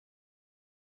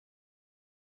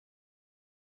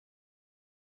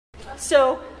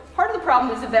So part of the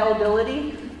problem is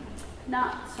availability.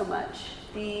 Not so much.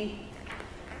 The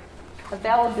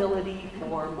availability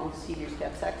for most seniors to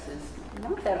have sex is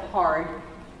not that hard,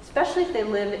 especially if they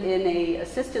live in a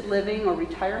assisted living or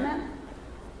retirement,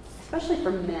 especially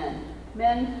for men.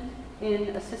 Men in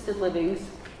assisted livings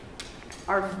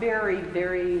are very,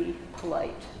 very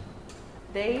polite.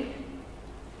 They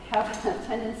have a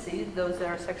tendency, those that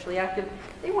are sexually active,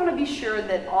 they want to be sure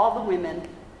that all the women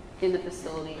in the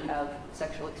facility have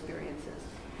sexual experiences.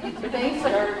 Today's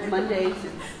are Mondays,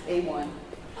 it's A1,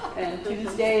 and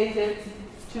Tuesdays it's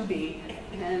 2B,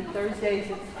 and Thursdays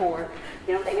it's 4.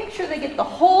 You know, they make sure they get the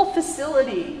whole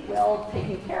facility well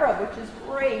taken care of, which is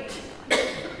great.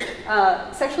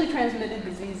 Sexually transmitted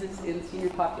diseases in senior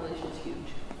population is huge.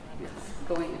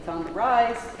 It's on the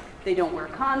rise. They don't wear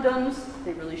condoms.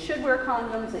 They really should wear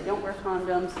condoms. They don't wear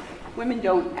condoms. Women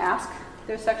don't ask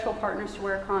their sexual partners to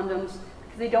wear condoms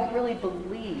because they don't really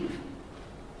believe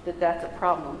that that's a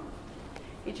problem.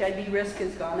 HIV risk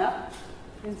has gone up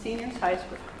in seniors.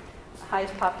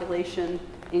 Highest population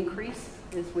increase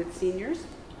is with seniors.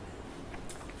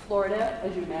 Florida,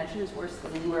 as you imagine, is worse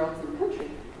than anywhere else in the country.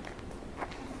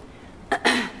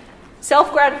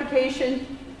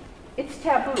 Self-gratification, it's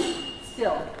taboo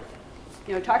still.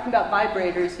 You know, talking about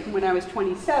vibrators, even when I was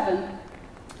 27,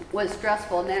 was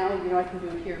stressful. Now, you know, I can do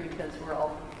it here because we're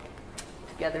all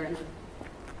together and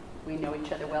we know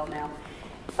each other well now.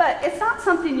 But it's not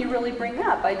something you really bring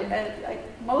up.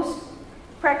 Most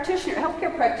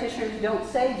healthcare practitioners don't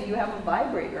say, do you have a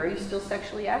vibrator? Are you still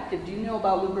sexually active? Do you know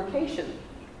about lubrication?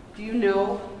 Do you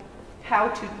know how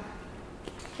to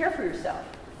care for yourself?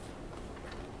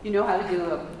 You know how to do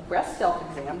a breast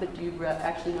self-exam, but do you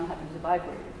actually know how to use a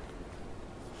vibrator?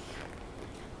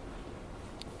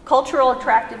 Cultural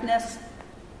attractiveness.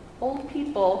 Old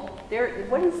people,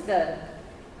 what is the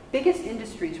biggest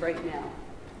industries right now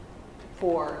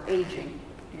for aging,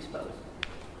 do you suppose?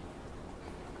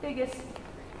 Biggest?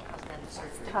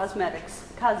 Cosmetics.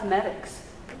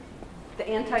 The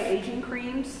anti-aging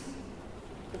creams,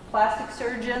 the plastic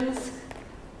surgeons,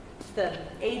 the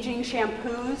aging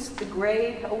shampoos, the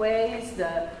gray aways,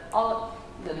 the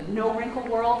no wrinkle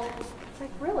world. It's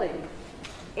like, really?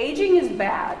 Aging is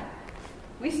bad.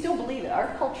 We still believe it.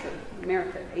 Our culture,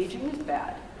 America, aging is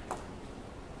bad.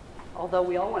 Although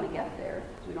we all want to get there.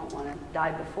 We don't want to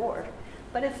die before.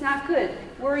 But it's not good.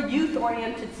 We're a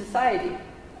youth-oriented society.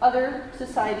 Other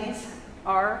societies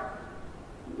are,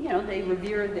 you know, they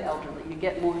revere the elderly. You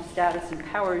get more status and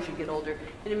power as you get older.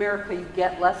 In America, you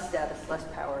get less status, less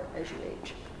power as you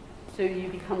age. So you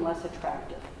become less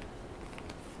attractive.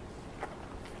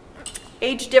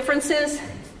 Age differences,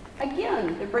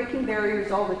 again, they're breaking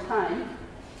barriers all the time.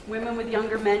 Women with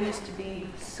younger men used to be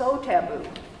so taboo.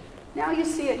 Now you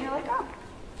see it and you're like, oh,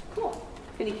 cool.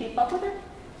 Can you keep up with her?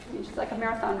 She's like a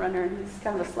marathon runner and he's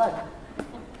kind of a slug.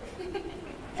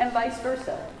 And vice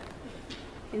versa.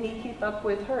 Can he keep up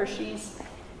with her? She's,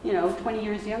 20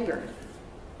 years younger.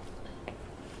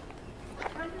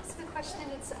 Can I ask a question?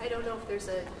 I don't know if there's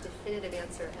a definitive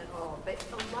answer at all, but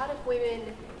a lot of women,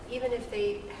 even if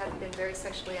they have been very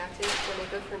sexually active, when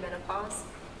they go through menopause,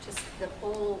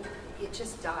 it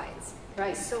just dies.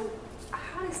 Right. So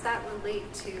how does that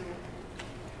relate to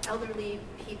elderly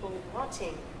people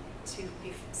wanting to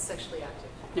be sexually active?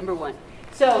 Number one.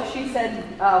 So she said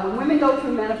when women go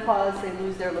through menopause, they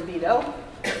lose their libido.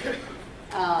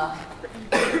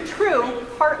 True,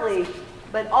 partly,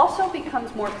 but also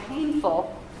becomes more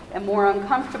painful and more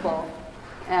uncomfortable.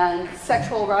 And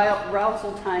sexual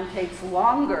arousal time takes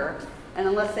longer. And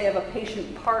unless they have a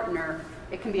patient partner,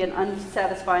 it can be an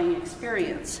unsatisfying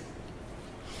experience.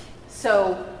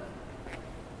 So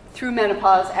through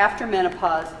menopause, after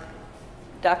menopause,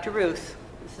 Dr. Ruth,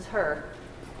 this is her.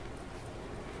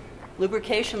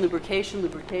 Lubrication, lubrication,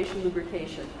 lubrication,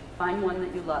 lubrication. Find one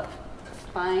that you love.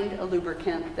 Find a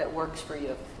lubricant that works for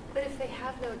you. But if they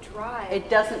have no drive, it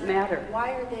doesn't matter.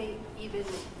 Why are they even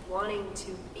wanting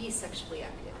to be sexually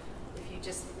active? If you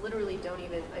just literally don't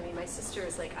even, my sister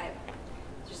is like,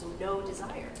 there's no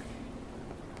desire.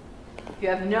 If you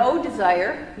have no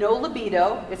desire, no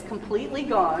libido, it's completely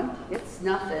gone, it's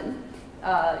nothing.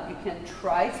 You can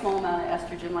try a small amount of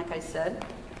estrogen, like I said,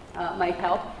 might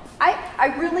help.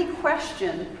 I really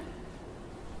question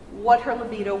what her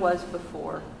libido was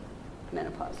before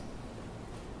menopause.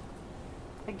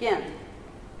 Again,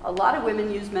 a lot of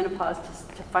women use menopause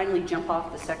to finally jump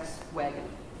off the sex wagon.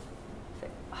 Say,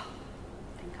 oh,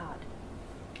 thank God,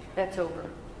 that's over.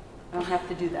 I don't have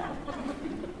to do that.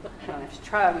 I don't have to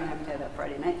try. I don't have to have that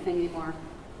Friday night thing anymore.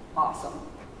 Awesome.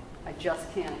 I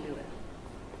just can't do it.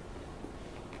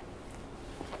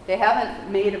 They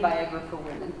haven't made a Viagra for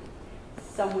women.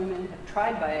 Some women have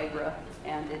tried Viagra,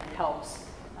 and it helps.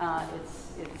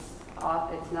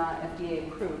 It's not FDA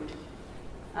approved.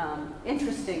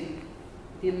 Interesting,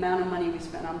 the amount of money we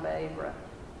spend on Viagra,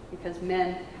 because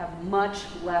men have much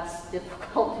less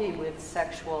difficulty with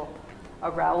sexual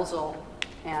arousal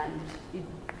and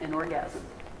orgasm.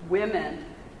 Women,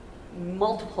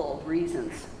 multiple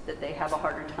reasons that they have a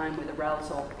harder time with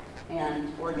arousal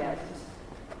and orgasms.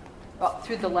 Well,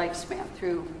 through the lifespan,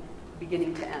 through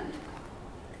beginning to end.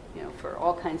 You know, for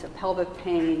all kinds of pelvic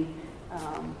pain,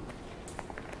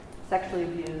 sexually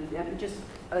abused, and just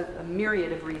a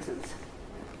myriad of reasons.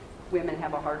 Women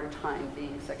have a harder time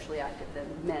being sexually active than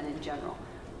men in general.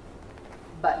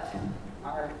 But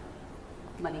our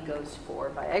money goes for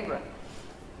Viagra,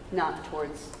 not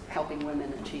towards helping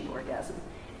women achieve orgasm.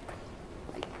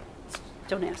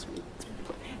 Don't ask me.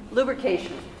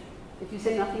 Lubrication. If you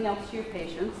say nothing else to your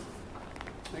patients,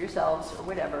 or yourselves, or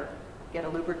whatever, get a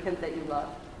lubricant that you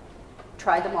love.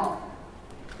 Try them all.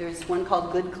 There's one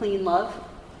called Good Clean Love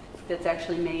that's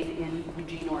actually made in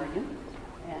Eugene, Oregon,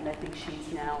 and I think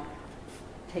she's now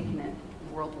taken it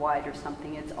worldwide or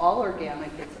something. It's all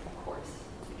organic. It's, of course,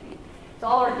 Eugene. It's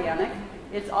all organic.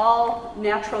 It's all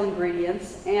natural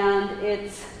ingredients, and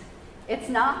it's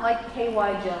not like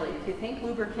KY jelly. If you think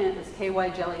lubricant is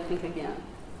KY jelly, think again.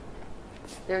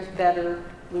 There's better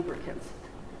lubricants.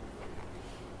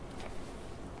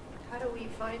 How do we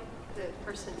find the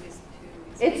person who's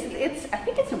I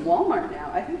think it's in Walmart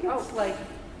now. I think it's like,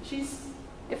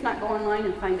 if not, go online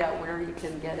and find out where you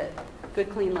can get it. Good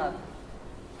Clean Love.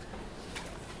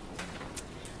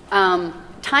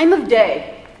 Time of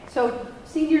day. So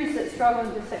seniors that struggle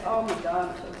and just say, oh my God,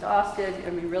 I'm so exhausted.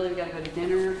 I mean, really, we got to go to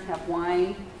dinner, have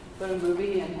wine, go to a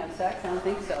movie, and have sex? I don't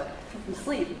think so. And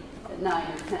sleep at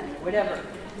 9 or 10 or whatever.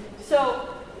 So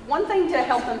one thing to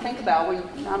help them think about,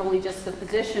 when not only just the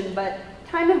physician, but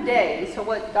time of day. So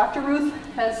what Dr. Ruth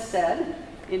has said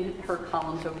in her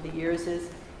columns over the years is,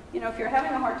 you know, if you're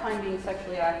having a hard time being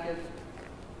sexually active,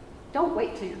 don't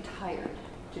wait till you're tired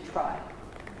to try.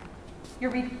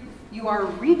 You are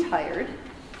retired,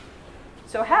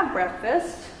 so have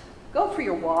breakfast, go for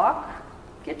your walk,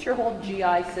 get your whole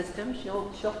GI system.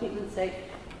 She'll even say,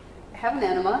 have an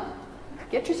enema,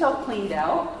 get yourself cleaned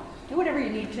out, do whatever you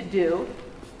need to do,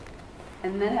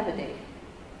 and then have a date.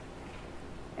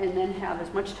 And then have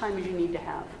as much time as you need to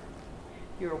have.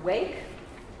 You're awake,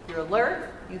 you're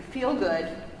alert, you feel good,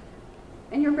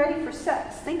 and you're ready for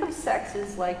sex. Think of sex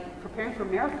as like preparing for a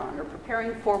marathon, or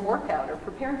preparing for a workout, or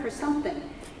preparing for something.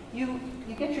 You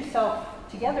get yourself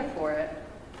together for it,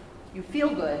 you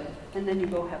feel good, and then you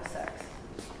go have sex.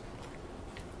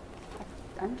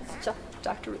 I'm just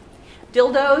Dr.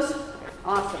 Dildos,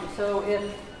 awesome. So if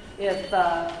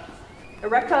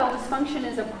erectile dysfunction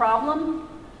is a problem,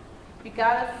 you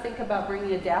gotta think about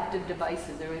bringing adaptive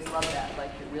devices. I always love that, like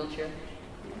your wheelchair.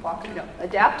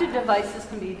 Adaptive devices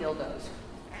can be dildos,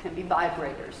 can be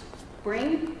vibrators.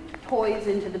 Bring toys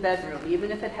into the bedroom,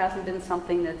 even if it hasn't been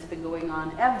something that's been going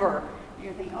on ever.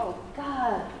 You're thinking, oh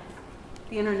God,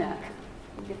 the internet.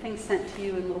 You get things sent to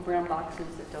you in little brown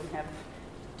boxes that don't have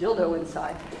dildo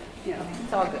inside. You know,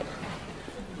 it's all good.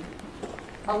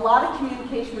 A lot of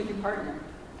communication with your partner.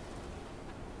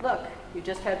 Look, you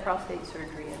just had prostate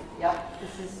surgery, and yep,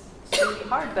 this is going to be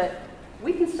hard, but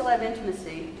we can still have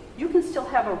intimacy. You can still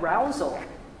have arousal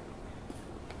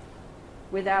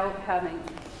without having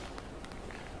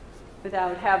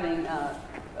without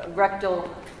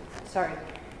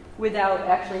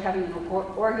actually having an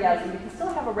orgasm. You can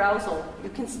still have arousal. You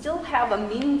can still have a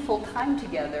meaningful time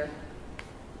together.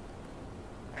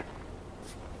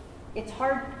 It's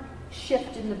hard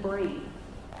shift in the brain.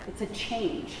 It's a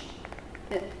change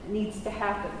that needs to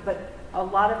happen. But a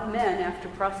lot of men after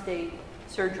prostate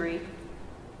surgery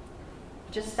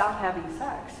just stop having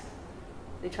sex.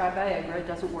 They try Viagra, it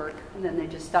doesn't work, and then they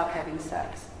just stop having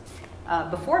sex.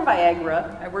 Before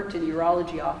Viagra, I worked in a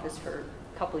urology office for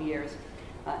a couple of years.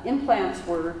 Implants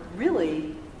were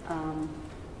really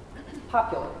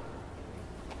popular.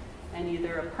 And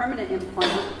either a permanent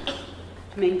implant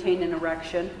to maintain an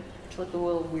erection, which looked a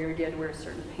little weird, you had to wear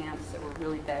certain pants that were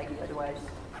really baggy, otherwise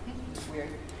it was weird.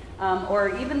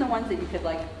 Or even the ones that you could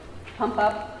like pump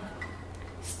up.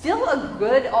 Still a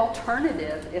good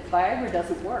alternative if Viagra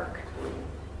doesn't work.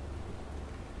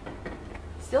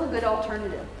 Still a good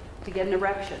alternative to get an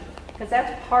erection. Because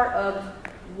that's part of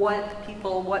what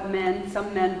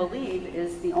some men believe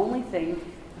is the only thing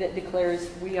that declares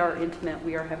we are intimate,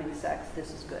 we are having sex,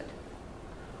 this is good.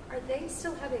 Are they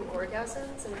still having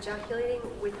orgasms and ejaculating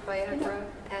with Viagra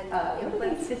and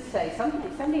implants? What did they say?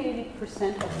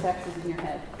 70-80% of sex is in your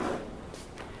head.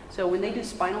 So when they do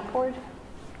spinal cord,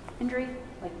 injury,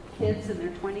 like kids in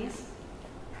their 20s,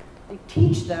 and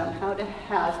teach them how to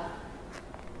have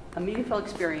a meaningful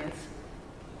experience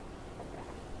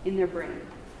in their brain,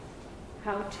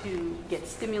 how to get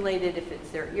stimulated if it's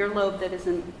their earlobe that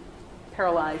isn't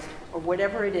paralyzed, or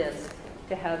whatever it is,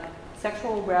 to have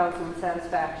sexual arousal and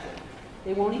satisfaction.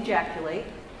 They won't ejaculate,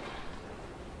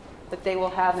 but they will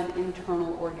have an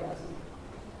internal orgasm.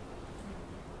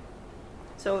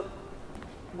 So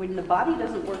when the body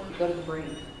doesn't work, you go to the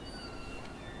brain.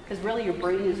 Because really your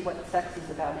brain is what sex is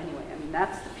about anyway. I mean,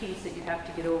 that's the piece that you have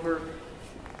to get over,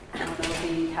 I don't know,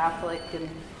 being Catholic and,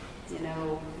 you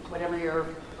know, whatever your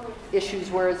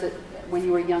issues were as when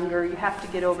you were younger. You have to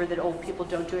get over that old people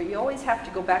don't do it. You always have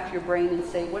to go back to your brain and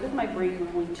say, what is my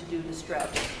brain willing to do to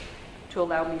stretch to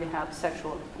allow me to have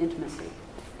sexual intimacy?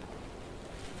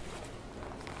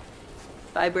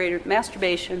 Vibrator,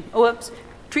 masturbation. Oh, whoops.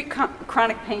 Treat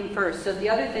chronic pain first. So the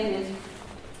other thing is,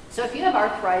 so if you have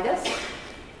arthritis,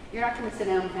 you're not going to sit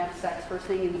down and have sex first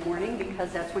thing in the morning,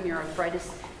 because that's when your arthritis,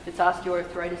 if it's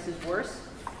osteoarthritis, is worse.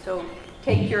 So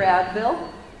take your Advil,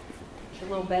 put your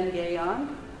little Bengay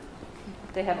on.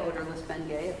 They have odorless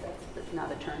Bengay, if that's not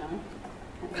a turn on.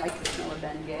 I like the smell of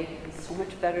Bengay. It's so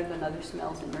much better than other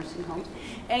smells in nursing homes.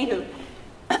 Anywho,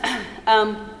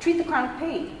 treat the chronic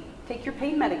pain. Take your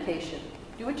pain medication.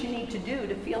 Do what you need to do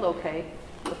to feel okay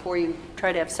before you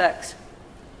try to have sex.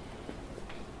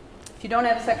 If you don't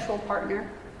have a sexual partner,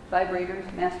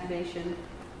 vibrators, masturbation,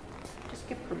 just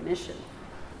give permission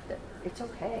that it's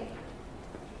okay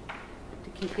to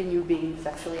continue being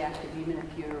sexually active even if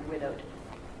you're widowed.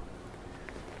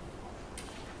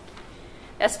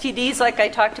 STDs, like I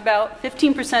talked about,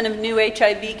 15% of new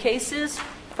HIV cases,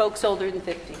 folks older than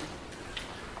 50.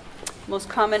 Most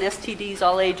common STDs,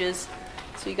 all ages.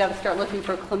 So you got to start looking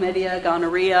for chlamydia,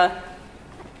 gonorrhea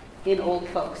in old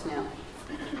folks now.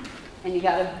 And you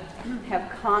got to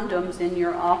have condoms in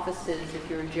your offices if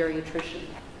you're a geriatrician.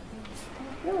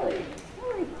 Really?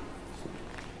 Really?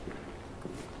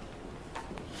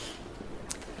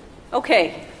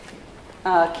 Okay.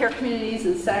 Care communities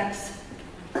and sex.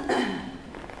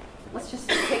 Let's just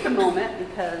take a moment,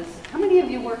 because how many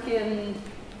of you work in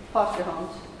foster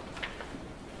homes?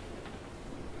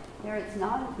 There it's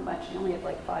not as much. You only have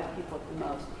like 5 people at the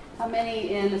most. How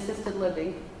many in assisted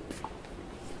living?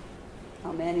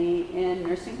 How many in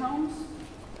nursing homes?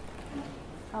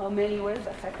 How many, where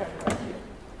the heck are they here?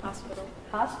 Hospital.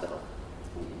 Hospital.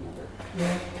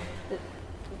 Yeah.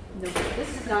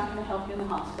 This is not going to help you in the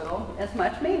hospital as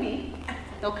much. Maybe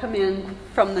they'll come in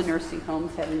from the nursing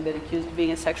homes having been accused of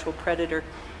being a sexual predator.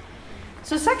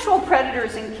 So sexual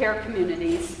predators in care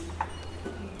communities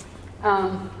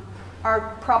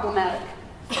are problematic.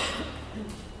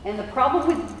 And the problem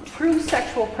with true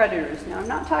sexual predators, now I'm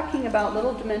not talking about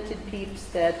little demented peeps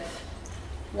that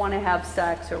want to have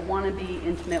sex or want to be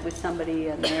intimate with somebody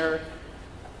and they're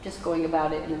just going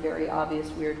about it in a very obvious,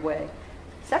 weird way.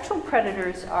 Sexual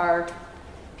predators are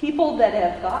people that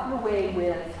have gotten away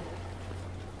with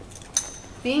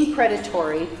being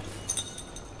predatory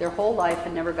their whole life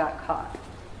and never got caught.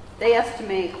 They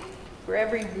estimate for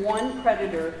every one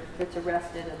predator that's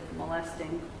arrested of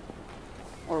molesting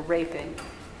or raping,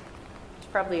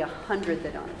 there's probably 100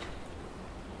 that aren't,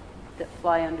 that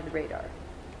fly under the radar,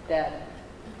 that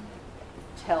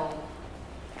tell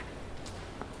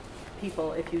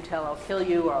people, if you tell, I'll kill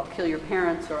you, or I'll kill your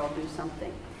parents, or I'll do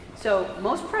something. So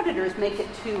most predators make it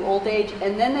to old age,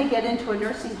 and then they get into a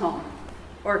nursing home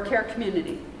or a care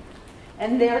community.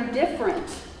 And they're different.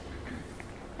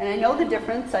 And I know the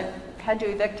difference. I've had to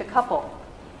evict a couple.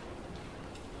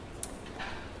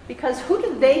 Because who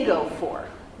do they go for?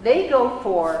 They go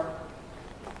for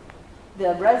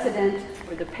the resident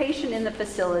or the patient in the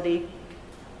facility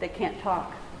that can't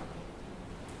talk,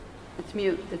 that's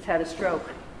mute, that's had a stroke,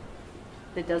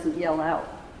 that doesn't yell out,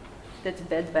 that's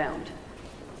bedbound.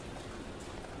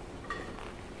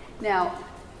 Now,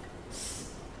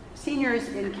 seniors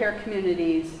in care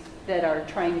communities that are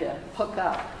trying to hook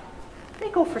up, they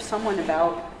go for someone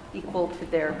about equal to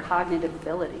their cognitive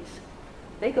abilities.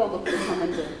 They go look for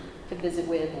someone to visit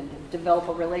with and to develop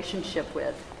a relationship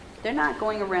with. They're not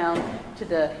going around to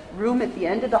the room at the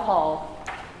end of the hall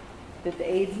that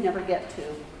the aides never get to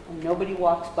and nobody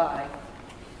walks by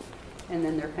and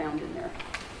then they're found in there.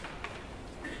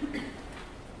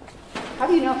 How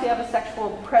do you know if you have a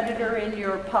sexual predator in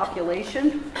your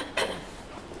population?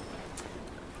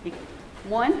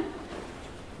 One,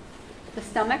 the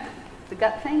stomach, the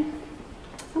gut thing.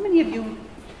 How many of you,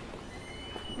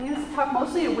 I'm going to talk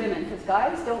mostly to women because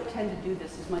guys don't tend to do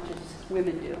this as much as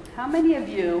women do. How many of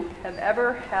you have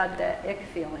ever had that ick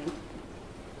feeling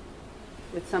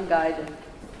with some guy that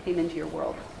came into your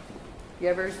world? You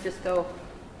ever just go,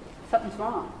 something's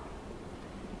wrong?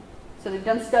 So they've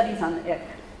done studies on the ick.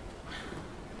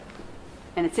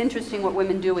 And it's interesting what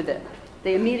women do with it.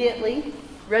 They immediately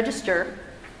register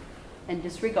and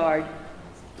disregard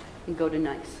and go to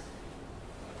nice.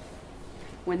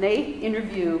 When they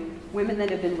interview women that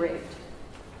have been raped,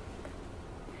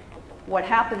 what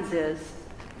happens is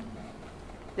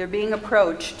they're being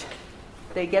approached,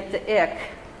 they get the ick,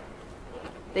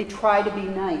 they try to be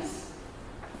nice,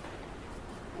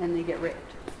 and they get raped.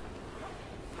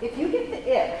 If you get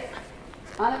the ick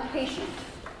on a patient,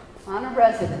 on a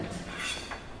resident,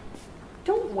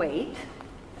 don't wait.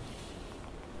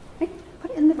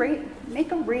 Put it in the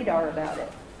make a radar about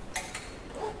it.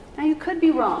 Now you could be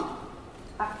wrong.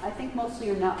 I think mostly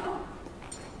you're not wrong.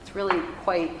 It's really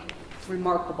quite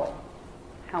remarkable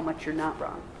how much you're not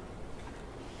wrong.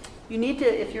 You need to,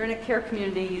 if you're in a care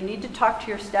community, you need to talk to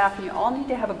your staff, and you all need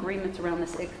to have agreements around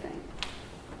this ick thing.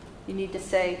 You need to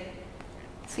say,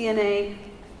 CNA,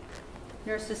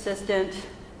 nurse assistant,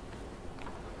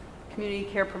 community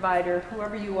care provider,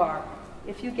 whoever you are.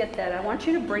 If you get that, I want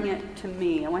you to bring it to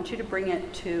me. I want you to bring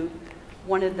it to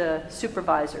one of the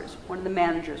supervisors, one of the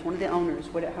managers, one of the owners,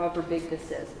 however big this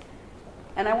is.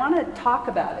 And I want to talk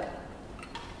about it,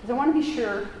 because I want to be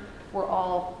sure we're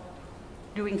all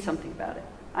doing something about it.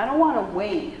 I don't want to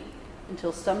wait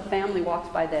until some family walks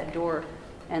by that door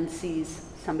and sees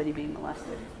somebody being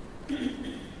molested.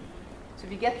 So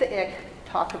if you get the ick,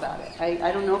 talk about it.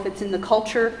 I don't know if it's in the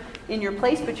culture in your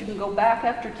place, but you can go back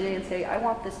after today and say, I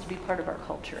want this to be part of our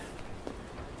culture.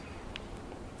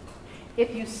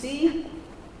 If you see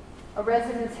a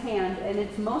resident's hand, and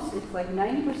it's like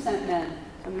 90% men,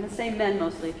 so I'm going to say men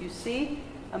mostly. If you see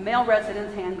a male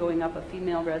resident's hand going up a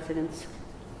female resident's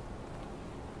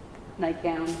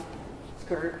nightgown,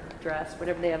 skirt, dress,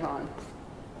 whatever they have on,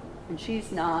 and she's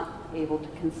not able to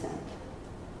consent,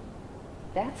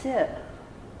 that's it.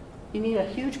 You need a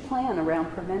huge plan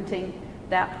around preventing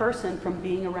that person from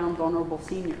being around vulnerable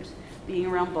seniors, being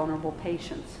around vulnerable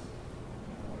patients.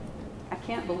 I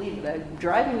can't believe it. I'm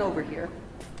driving over here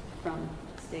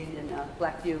stayed in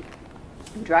Blackview.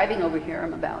 I'm driving over here.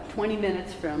 I'm about 20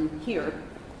 minutes from here,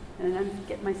 and I'm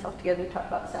getting myself together to talk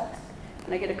about sex.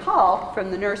 And I get a call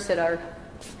from the nurse at our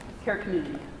care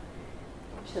community.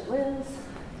 She said, Liz,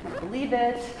 I can't believe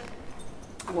it.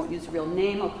 I won't use a real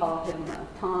name. I'll call him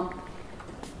Tom.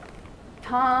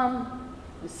 Tom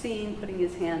was seen putting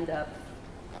his hand up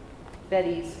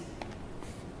Betty's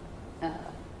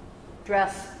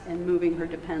dress and moving her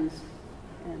Depends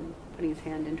and putting his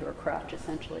hand into her crotch,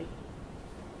 essentially.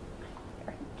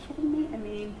 Are you kidding me? I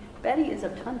mean, Betty is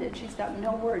obtunded. She's got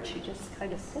no words. She just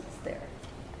kind of sits there.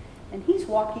 And he's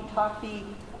walkie-talkie,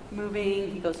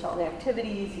 moving. He goes to all the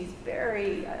activities. He's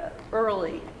very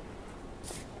early.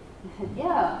 I said,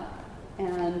 yeah.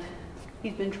 And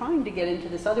he's been trying to get into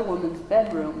this other woman's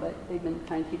bedroom, but they've been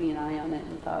kind of keeping an eye on it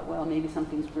and thought, well, maybe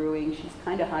something's brewing. She's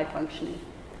kind of high functioning.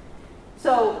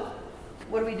 So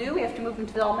what do? We have to move him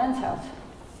to the all-men's house.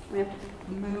 We have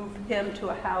to move him to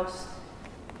a house.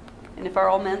 And if our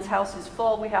all-men's house is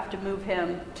full, we have to move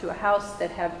him to a house that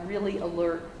have really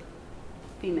alert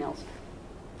females.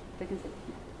 They can say,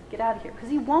 get out of here. Because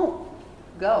he won't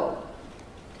go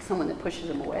to someone that pushes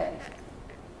him away.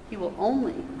 He will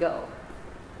only go,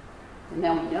 and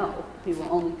now we know, he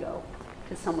will only go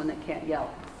to someone that can't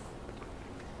yell.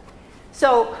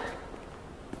 So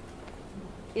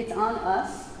it's on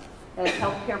us as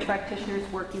healthcare practitioners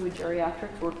working with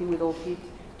geriatrics, working with old people,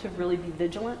 to really be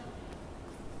vigilant.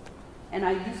 And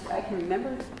I can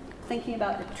remember thinking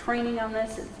about the training on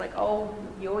this. It's like, oh,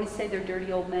 you always say they're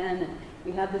dirty old men, and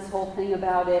we have this whole thing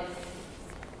about it.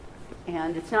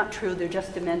 And it's not true. They're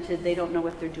just demented. They don't know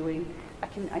what they're doing. I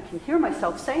can hear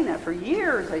myself saying that. For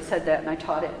years I said that, and I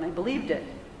taught it, and I believed it,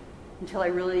 until I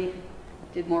really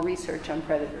did more research on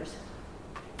predators.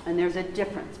 And there's a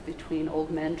difference between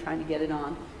old men trying to get it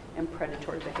on and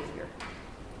predatory behavior.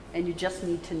 And you just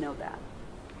need to know that.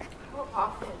 How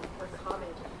often or common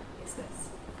is this?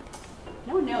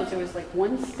 No one knows. There was like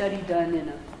one study done in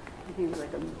I think it was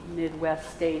like a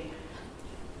Midwest state,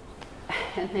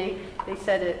 and they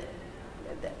said it.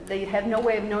 They have no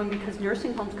way of knowing because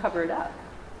nursing homes cover it up.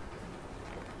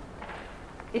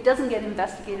 It doesn't get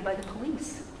investigated by the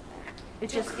police. It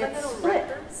just gets split.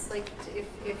 Records, like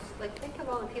think of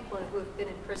all the people who have been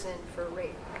in prison for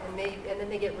rape, and then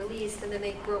they get released, and then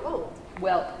they grow old.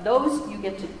 Well, those you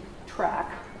get to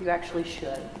track. You actually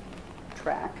should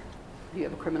track. Do you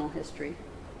have a criminal history?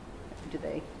 Do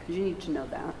they? Because you need to know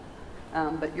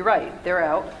that. But you're right. They're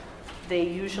out. They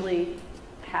usually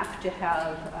have to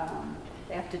have.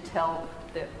 They have to tell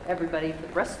everybody for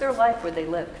the rest of their life where they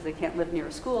live, because they can't live near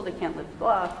a school, they can't live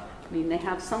blah. I mean, they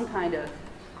have some kind of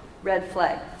red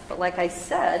flag. But like I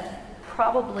said,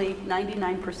 probably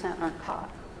 99% aren't caught.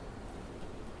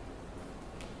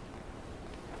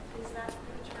 Is that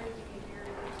predatory behavior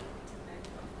to men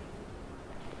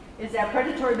only? Is that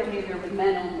predatory behavior with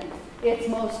men only? It's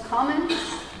most common.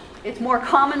 It's more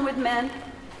common with men.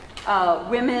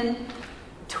 Women,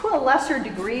 to a lesser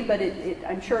degree, but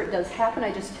I'm sure it does happen.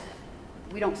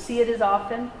 We don't see it as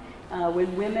often.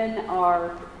 When women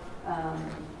are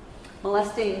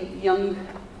molesting young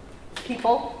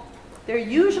people, they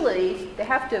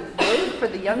have to wait for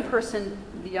the young person,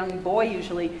 the young boy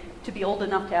usually, to be old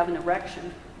enough to have an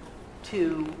erection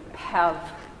to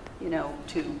have,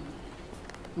 to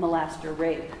molest or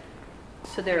rape.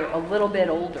 So they're a little bit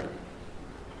older.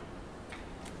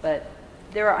 But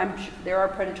there are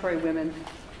predatory women,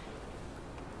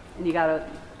 and you gotta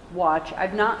watch.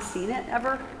 I've not seen it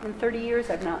ever in 30 years.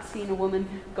 I've not seen a woman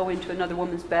go into another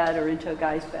woman's bed or into a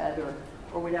guy's bed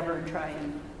or whatever and try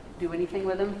and do anything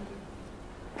with him.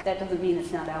 That doesn't mean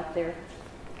it's not out there.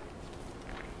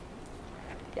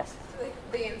 Yes? So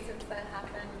the instance that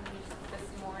happened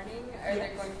this morning, are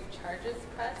there going to be charges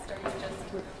pressed, or you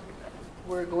just...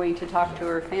 We're going to talk to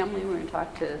her family, we're going to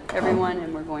talk to everyone,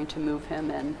 and we're going to move him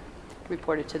and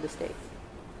report it to the state.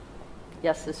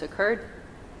 Yes, this occurred,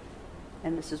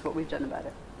 and this is what we've done about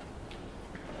it.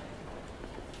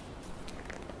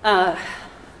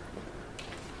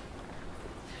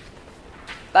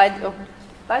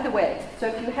 By the way, so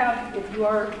if you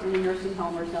are in a nursing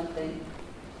home or something,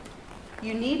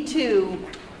 you need to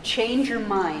change your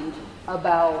mind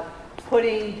about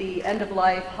putting the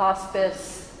end-of-life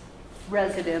hospice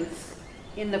residents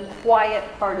in the quiet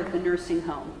part of the nursing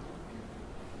home.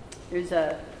 There's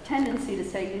a tendency to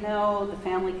say, the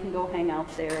family can go hang out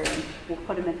there and we'll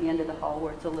put them at the end of the hall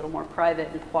where it's a little more private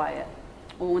and quiet.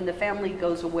 Well, when the family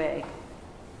goes away,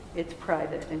 it's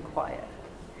private and quiet.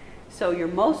 So your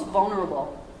most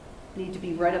vulnerable need to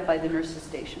be right up by the nurse's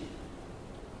station.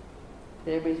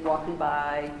 Everybody's walking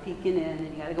by, peeking in,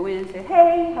 and you gotta go in and say,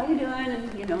 hey, how you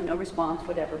doing? And no response,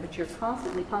 whatever, but you're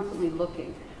constantly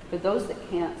looking for those that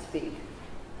can't speak.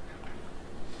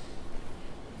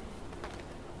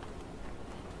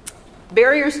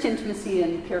 Barriers to intimacy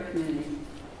in the care community.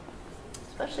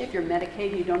 Especially if you're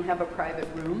medicated, you don't have a private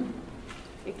room.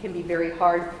 It can be very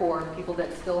hard for people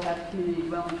that still have community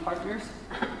dwelling partners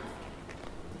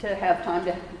to have time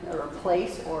or a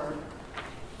place or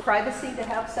privacy to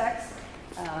have sex.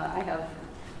 I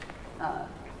have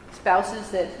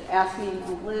spouses that ask me,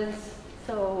 Liz,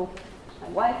 so my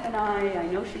wife and I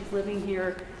know she's living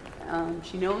here.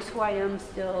 She knows who I am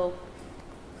still.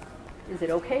 Is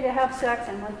it okay to have sex?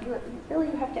 I'm like,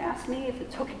 you have to ask me if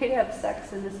it's okay to have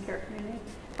sex in this care community?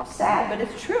 How sad, but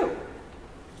it's true.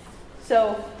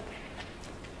 So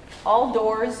all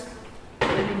doors,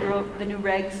 the new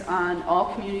regs on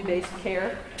all community-based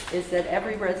care is that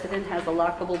every resident has a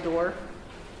lockable door,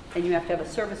 and you have to have a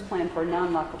service plan for a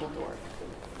non-lockable door.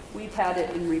 We've had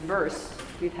it in reverse.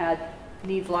 We've had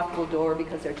needs lockable door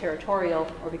because they're territorial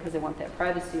or because they want that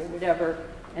privacy or whatever,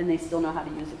 and they still know how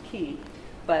to use a key.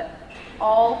 But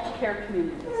all care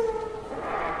communities,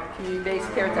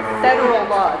 community-based care, it's a federal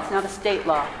law, it's not a state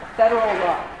law, a federal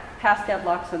law, has to have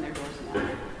locks on their doors now,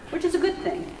 which is a good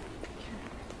thing.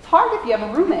 It's hard if you have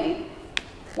a roommate.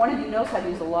 One of you knows how to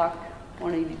use a lock,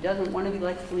 one of you doesn't. One of you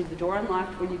likes to leave the door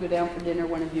unlocked when you go down for dinner,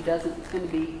 one of you doesn't. It's going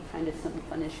to be kind of some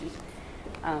fun issues.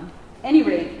 Any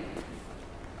rate,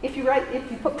 if you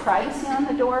put privacy on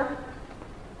the door,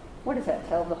 what does that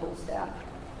tell the whole staff?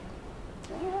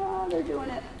 Oh, they're doing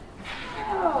it.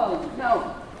 Oh,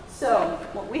 no. So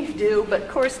what we do, but of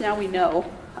course now we know,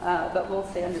 but we'll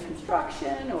say under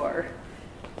construction or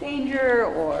danger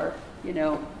or,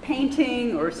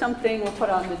 painting or something we'll put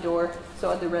on the door so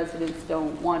other residents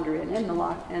don't wander in and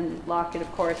lock it,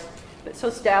 of course. But so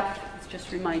staff is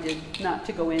just reminded not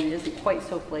to go in. It isn't quite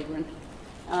so flagrant.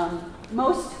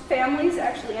 Most families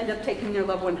actually end up taking their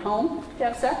loved one home to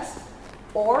have sex.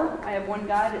 Or I have one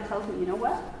guy that tells me, you know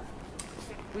what?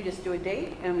 We just do a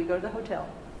date and we go to the hotel.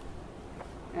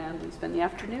 And we spend the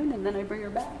afternoon and then I bring her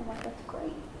back. I'm like, that's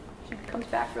great. She comes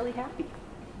back really happy.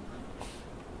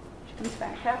 She comes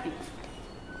back happy.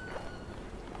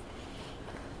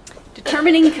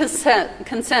 Determining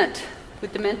consent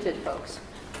with demented folks.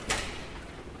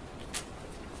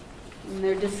 And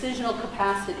their decisional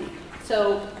capacity.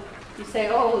 So you say,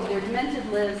 oh, they're demented,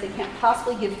 Liz, they can't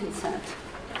possibly give consent.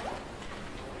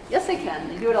 Yes, they can.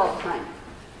 They do it all the time.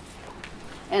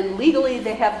 And legally,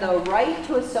 they have the right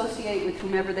to associate with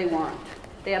whomever they want.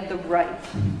 They have the right,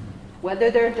 whether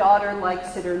their daughter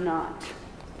likes it or not.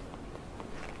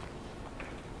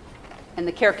 And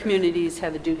the care communities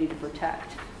have a duty to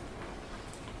protect.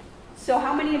 So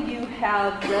how many of you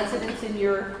have residents in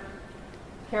your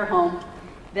care home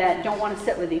that don't want to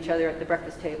sit with each other at the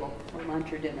breakfast table or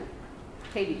lunch or dinner?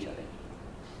 Hate each other.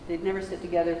 They'd never sit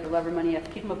together for love or money. You have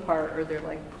to keep them apart or they're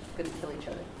like going to kill each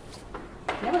other.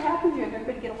 Never happened? You have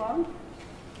everybody get along?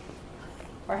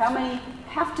 Or how many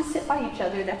have to sit by each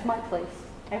other? That's my place.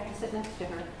 I have to sit next to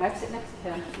her. I have to sit next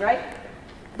to him, right?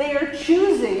 They are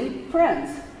choosing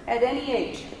friends at any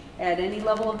age, at any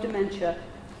level of dementia.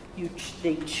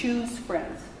 They choose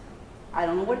friends. I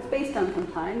don't know what it's based on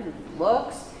sometimes. Is it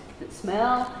looks? Is it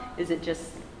smell? Is it just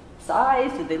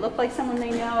size? Do they look like someone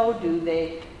they know?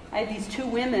 I had these two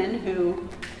women who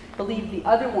believed the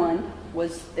other one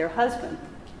was their husband.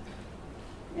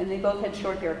 And they both had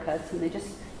short haircuts, and they just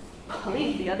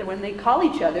believed the other one. They call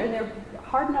each other, and they're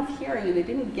hard enough hearing, and they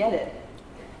didn't get it.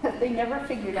 They never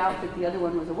figured out that the other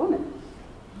one was a woman.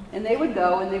 And they would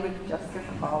go, and they would adjust their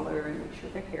collar and make sure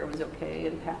their hair was okay,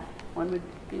 and one would,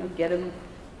 get them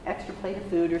extra plate of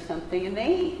food or something. And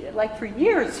they, like for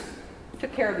years,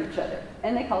 took care of each other.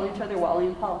 And they called each other Wally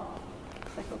and Paul.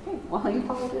 It's like, okay, Wally and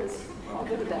Paul it is. We're all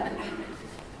good with that.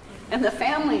 And the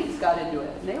families got into it,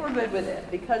 and they were good with it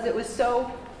because it was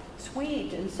so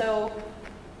sweet and so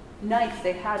nice.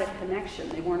 They had a connection.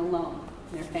 They weren't alone.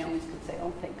 And their families could say,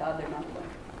 oh, thank God they're not alone.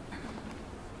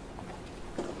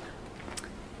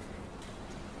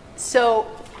 So,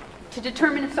 to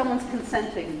determine if someone's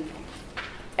consenting,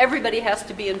 everybody has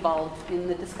to be involved in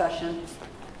the discussion.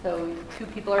 So, two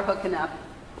people are hooking up,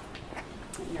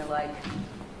 and you're like,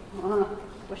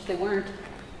 wish they weren't.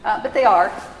 But they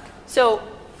are. So,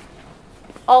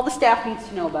 all the staff needs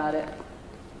to know about it.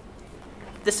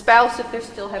 The spouse, if they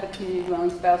still have a community dwelling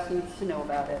spouse, needs to know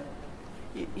about it.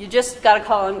 You just got to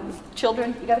call on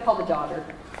children, you got to call the daughter.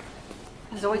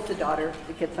 There's always the daughter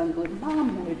that gets unglued.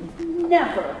 Mom would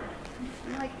never.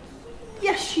 I'm like,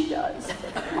 yes, she does.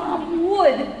 Mom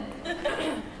would.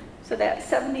 So that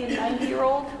 70 and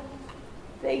 90-year-old,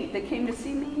 they came to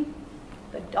see me,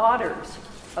 the daughters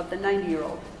of the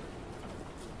 90-year-old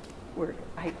were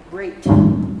irate.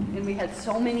 And we had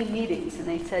so many meetings, and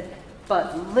they said,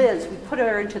 but Liz, we put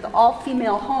her into the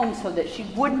all-female home so that she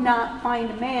would not find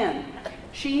a man.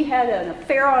 She had an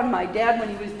affair on my dad when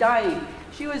he was dying.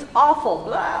 She was awful,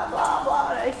 blah, blah,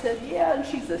 blah. And I said, yeah, and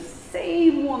she's the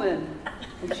same woman.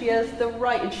 And she has the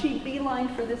right. And she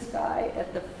beelined for this guy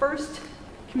at the first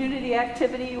community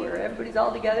activity where everybody's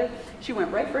all together. She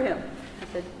went right for him. I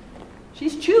said,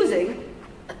 she's choosing.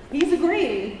 He's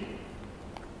agreeing.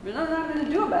 There's nothing I'm going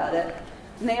to do about it.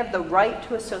 And they have the right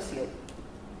to associate.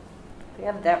 They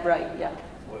have that right, yeah.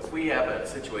 Well, if we have a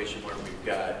situation where we've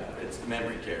got, it's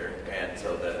memory care, and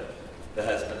so the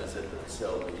husband is at the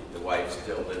facility, the wife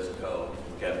still lives at home,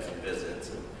 and comes and visits,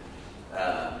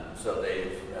 and so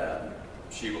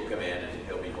she will come in and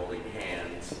he'll be holding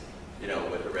hands,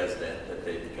 with the resident that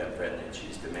they become friendly, and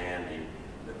she's demanding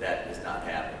that does not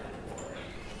happen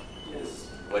anymore.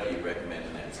 What do you recommend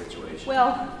in that situation?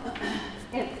 Well,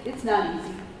 it's not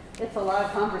easy. It's a lot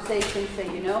of conversation. Say,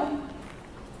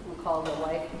 we'll call the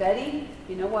wife, Betty,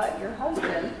 you know what? Your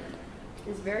husband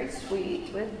is very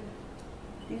sweet with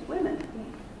these women.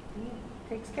 He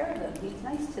takes care of them. He's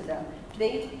nice to them.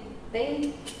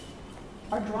 They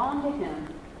are drawn to him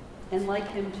and like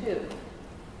him too.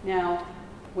 Now,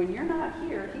 when you're not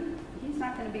here, he's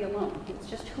not going to be alone. It's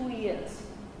just who he is.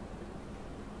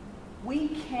 We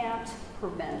can't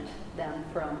prevent them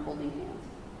from holding hands.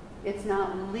 It's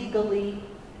not legally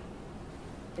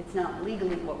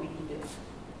what we can do.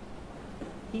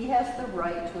 He has the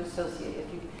right to associate.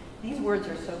 These words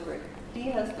are so great. He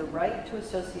has the right to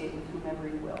associate with whomever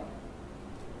he will.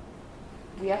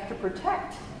 We have to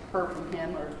protect her from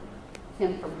him or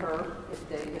him from her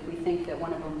if we think that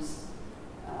one of them's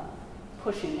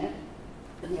pushing it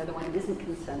and the other one isn't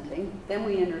consenting. Then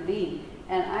we intervene.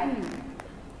 And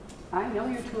I know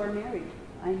you two are married.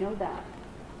 I know that.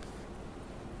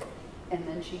 And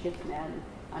then she gets mad. And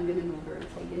I'm going to move her and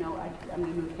say, I'm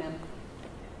going to move him.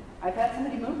 I've had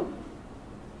somebody move him.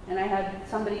 And I had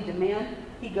somebody demand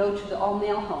he go to the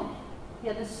all-male home. He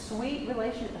had this sweet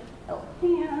relationship. Held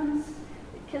hands,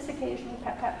 they kiss occasionally,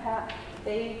 pat, pat, pat.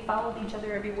 They followed each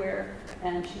other everywhere.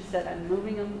 And she said, I'm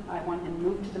moving him. I want him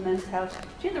moved to the men's house.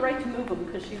 She had the right to move him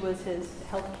because she was his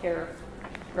health care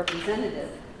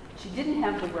representative. She didn't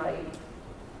have the right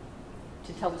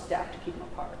to tell the staff to keep them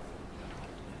apart.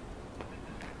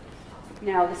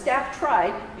 Now, the staff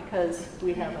tried because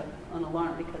we have an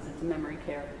alarm because it's a memory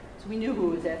care. So we knew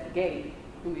who was at the gate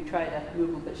when we tried to move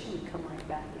him, but she would come right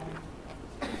back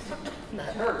in. He's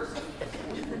hers.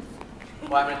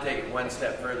 Well, I'm going to take it one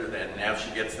step further then. Now she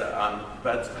gets the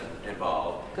ombudsman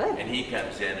involved. Good. And he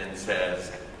comes in and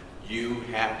says, you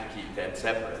have to keep that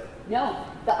separate. No,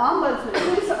 the ombudsman,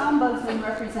 who does the ombudsman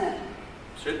represent?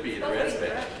 Should be the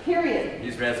resident. Period.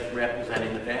 He's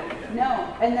representing the family.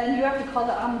 No, and then you have to call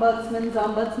the ombudsman's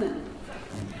ombudsman.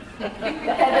 The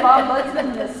head of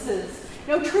ombudsmanesses.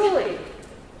 No, truly,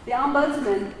 the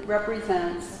ombudsman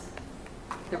represents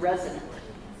the resident.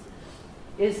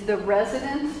 Is the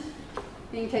resident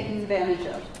being taken advantage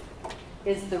of?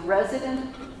 Is the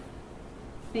resident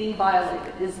being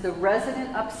violated? Is the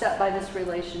resident upset by this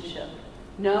relationship?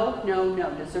 No, no, no.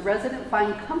 Does the resident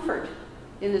find comfort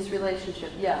in this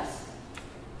relationship? Yes.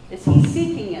 Is he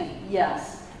seeking it?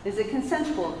 Yes. Is it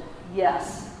consensual?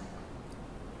 Yes.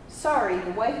 Sorry,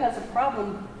 the wife has a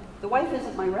problem. The wife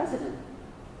isn't my resident.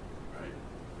 Right.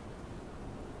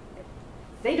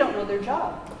 They don't know their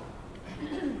job.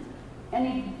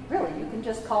 And really, you can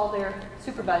just call their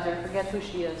supervisor. I forget who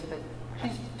she is, but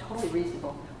she's totally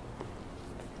reasonable.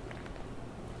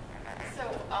 So,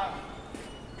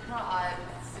 kind of odd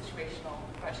situational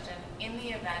question. In the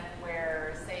event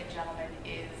where, say, a gentleman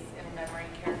is in a memory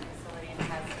care facility and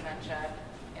has dementia,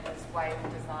 and his wife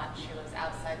does not, she lives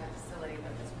outside the facility,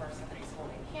 but this person that he's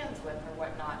holding hands with or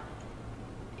whatnot,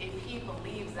 if he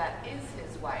believes that is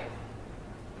his wife,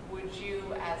 would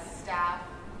you as staff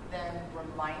then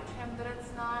remind him that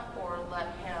it's not, or let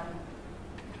him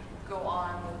go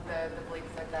on with the belief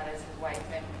that that is his wife?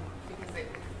 And because it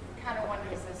kind of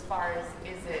wonders as far as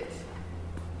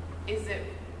is it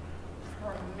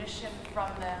permission from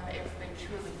them if they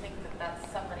truly think that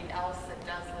that's somebody else that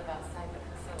does live outside the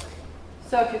facility?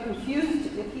 So if you're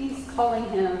confused, if he's calling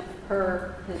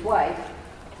his wife,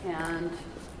 and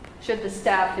should the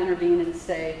staff intervene and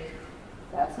say,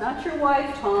 that's not your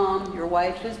wife, Tom. Your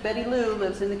wife is Betty Lou,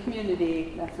 lives in the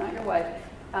community. That's not your wife.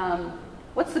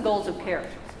 What's the goals of care?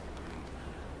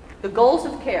 The goals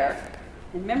of care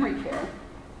in memory care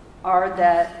are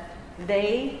that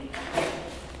they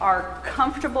are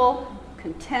comfortable,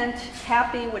 content,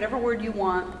 happy, whatever word you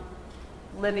want,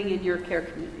 living in your care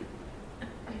community.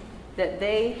 That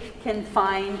they can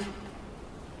find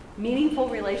meaningful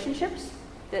relationships,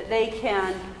 that they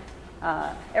can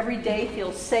every day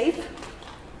feel safe,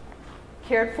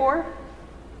 cared for,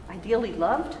 ideally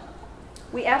loved.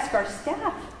 We ask our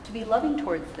staff to be loving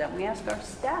towards them. We ask our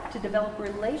staff to develop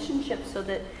relationships so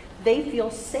that they feel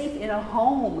safe in a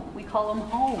home. We call them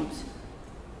homes.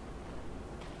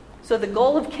 So the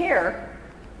goal of care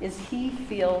is he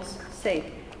feels safe.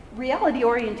 Reality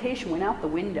orientation went out the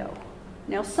window.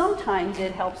 Now sometimes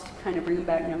it helps to kind of bring them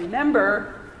back. Now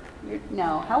remember,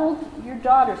 how old your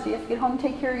daughter? So you have to get home and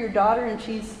take care of your daughter, and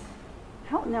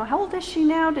how old is she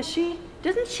now?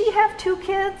 Doesn't she have 2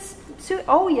 kids?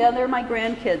 Oh yeah, they're my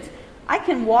grandkids. I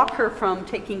can walk her from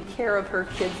taking care of her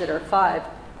kids that are 5.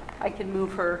 I can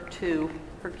move her to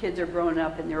her kids are grown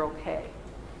up and they're okay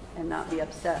and not be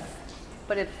upset.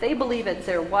 But if they believe it's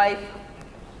their wife,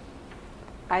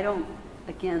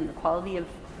 again, the quality of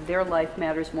their life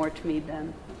matters more to me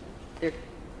than their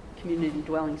community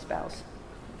dwelling spouse.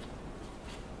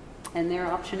 And their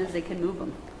option is they can move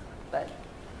them. But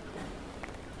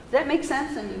does that make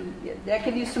sense? I mean, that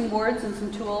gives you some words and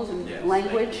some tools and yes,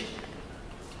 language.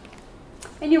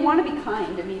 And you want to be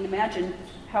kind. I mean, imagine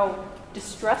how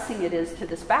distressing it is to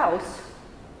the spouse.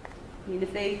 I mean,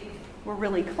 if they were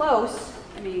really close,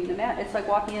 I mean, it's like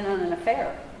walking in on an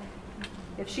affair.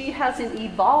 If she hasn't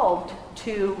evolved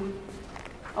to,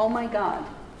 oh my God,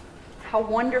 how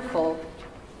wonderful,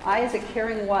 I as a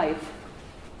caring wife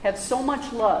have so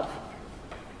much love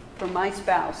for my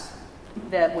spouse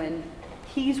that when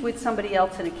he's with somebody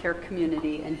else in a care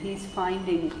community and he's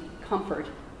finding comfort,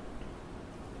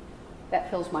 that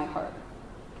fills my heart.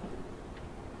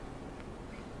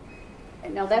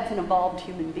 And now that's an evolved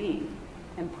human being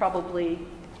and probably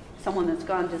someone that's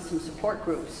gone to some support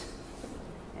groups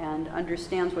and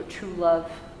understands what true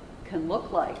love can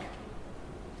look like.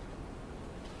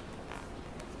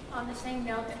 On the same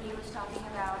note that he was talking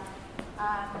about,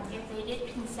 if they did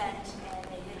consent and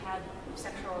they did have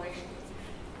sexual relations,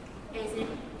 is it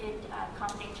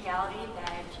confidentiality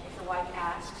that if the wife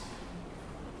asks?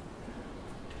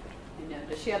 I know.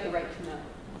 Does she have the right to know?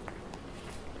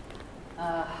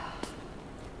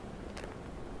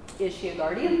 Is she a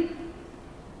guardian?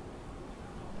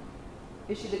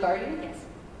 Is she the guardian? Yes.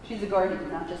 She's a guardian,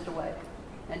 not just a wife,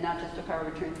 and not just a power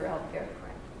of attorney for health care.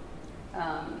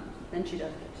 Then she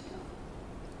does get to know.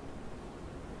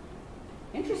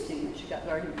 Interesting that she got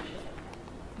guardianship.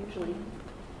 Usually.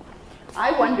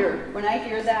 I wonder, when I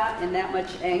hear that and that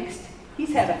much angst,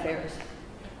 he's had affairs.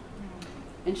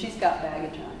 And she's got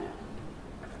baggage on that.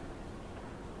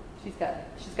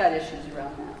 She's got issues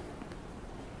around that.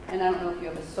 and I don't know if you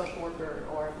have a social worker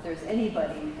or if there's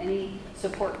anybody, any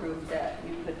support group that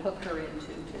you could hook her into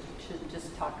to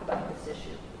just talk about this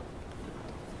issue.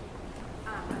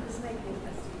 This might be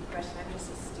a student question. I'm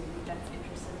just a student that's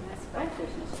interested in this. But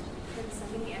in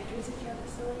some of the entries of care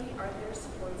facility, are there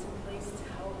supports in place to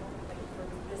help, like for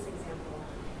this example,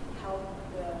 help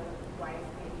the wife,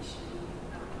 maybe she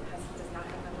does not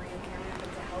have memory impairment,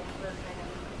 but to help her kind of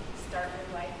start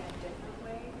her life in a different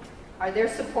way? Are there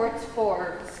supports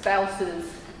for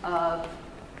spouses of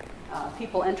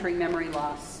people entering memory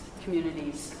loss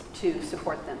communities to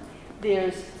support them?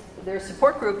 There's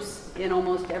support groups in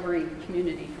almost every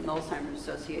community from the Alzheimer's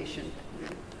Association.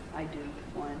 I do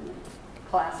one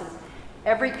classes.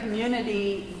 Every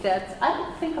community I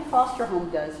don't think a foster home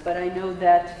does, but I know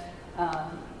that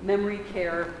memory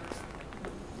care,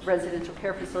 residential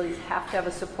care facilities have to have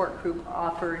a support group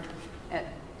offered at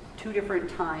 2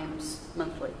 different times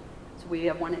monthly. So we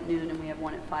have one at noon and we have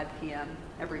one at 5 p.m.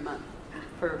 every month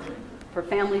for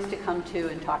families to come to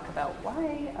and talk about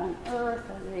why on earth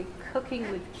are they cooking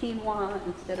with quinoa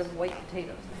instead of white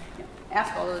potatoes. You know,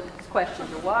 ask all those questions.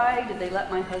 Or why did they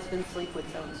let my husband sleep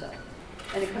with so-and-so?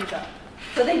 And it comes up.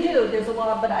 So they do. There's a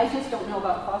law, but I just don't know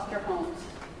about foster homes.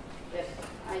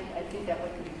 I think that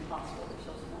wouldn't be possible. They're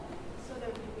so small. So there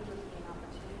would be an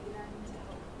opportunity then to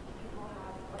help people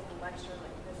have like a lecture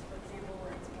like this, for example,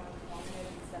 where it's more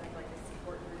informative instead of like a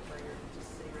support group where you're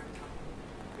just sitting around talking.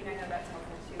 I mean, I know that's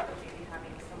helpful too, but maybe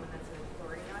having someone that's an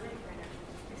authority on it kind of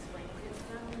explaining it to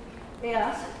them.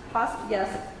 Yes,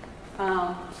 yes.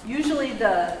 Usually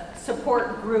the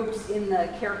support groups in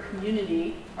the care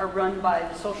community are run by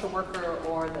the social worker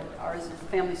or ours is the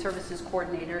family services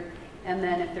coordinator. And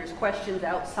then if there's questions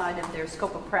outside of their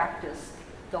scope of practice,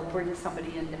 they'll bring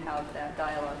somebody in to have that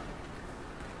dialogue.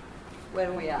 Where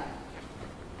are we at?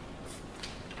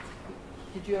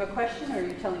 Did you have a question, or are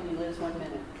you telling me, Liz, 1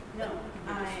 minute? No,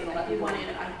 I did want to,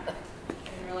 I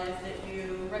didn't realize that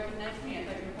you recognized me. I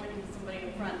thought you were pointing to somebody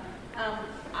in front.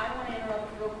 I want to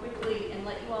interrupt real quickly and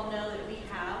let you all know that we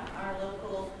have our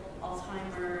local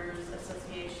Alzheimer's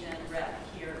Association rep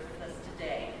here with us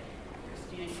today.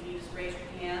 Christina, can you just raise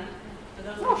your hand? For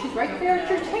those Oh, she's right there at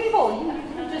your table. You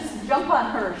can just jump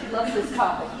on her. She loves this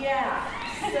topic. Yeah.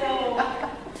 So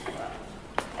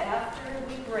after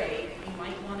we break, you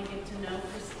might want to get to know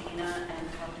Christina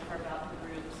and talk to her about the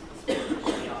groups and the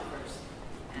support she offers.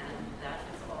 And that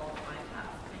is all I have.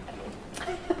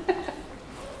 Thank you.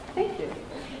 Thank you.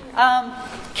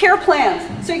 Care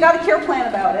plans. So you got a care plan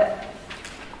about it.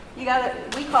 You got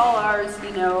it. We call ours,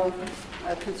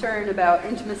 a concern about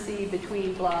intimacy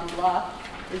between blah and blah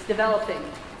is developing.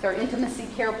 It's our intimacy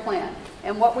care plan.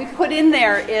 And what we put in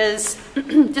there is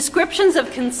descriptions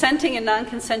of consenting and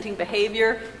non-consenting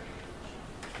behavior.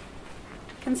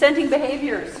 Consenting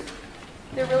behaviors.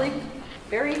 They're really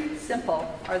very simple.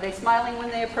 Are they smiling when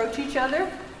they approach each other?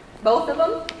 Both of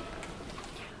them?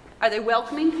 Are they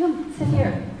welcoming? Come, sit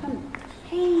here. Come.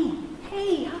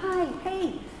 Hey, hi,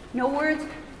 hey. No words.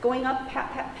 Going up,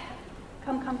 pat, pat, pat.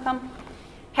 Come.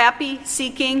 Happy,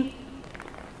 seeking.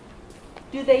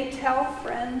 Do they tell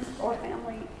friends or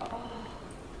family, oh,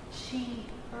 she,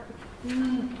 her,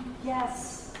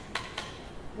 yes.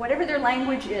 Whatever their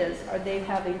language is, are they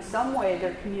having some way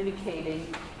they're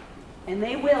communicating? And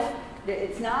they will.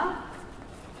 It's not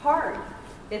hard.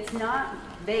 It's not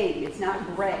vague. It's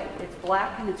not gray. It's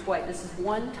black and it's white. This is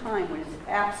one time when it's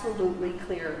absolutely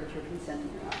clear if you're consenting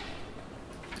or not.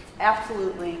 It's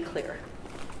absolutely clear.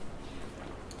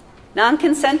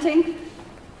 Non-consenting,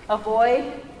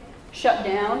 avoid, shut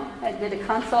down. I did a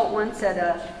consult once at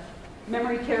a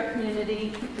memory care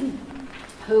community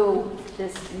who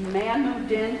this man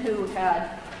moved in who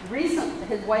had recently,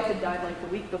 his wife had died like the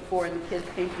week before and the kids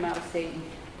came from out of state and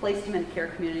placed him in a care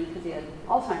community because he had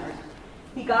Alzheimer's.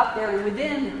 He got there and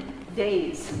within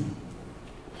days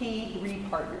he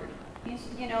repartnered.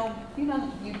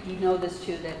 You know this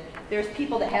too, that there's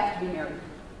people that have to be married.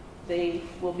 They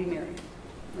will be married.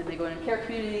 When they go in a care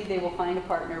community, they will find a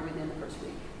partner within the first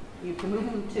week. You can move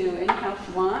them to any house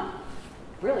you want,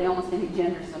 really almost any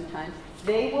gender sometimes.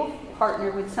 They will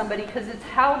partner with somebody because it's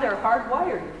how they're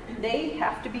hardwired. They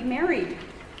have to be married.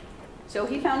 So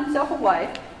he found himself a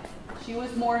wife. She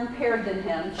was more impaired than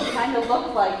him. She kind of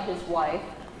looked like his wife.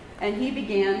 And he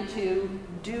began to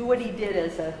do what he did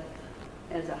as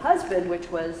a husband, which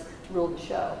was rule the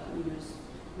show. He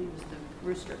was the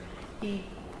rooster. He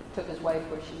took his wife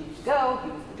where she needed to go.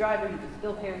 He was the driver. He was the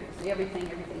bill payer. He was the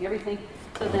everything.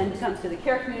 So then he comes to the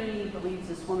care community. He believes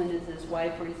this woman is his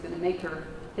wife, or he's going to make her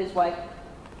his wife.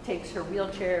 Takes her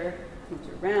wheelchair, moves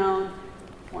her around,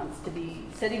 wants to be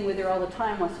sitting with her all the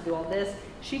time, wants to do all this.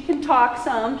 She can talk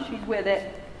some. She's with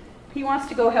it. he wants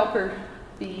to go help her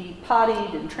be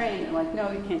pottied and trained, and like,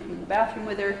 no, you can't come in the bathroom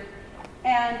with her.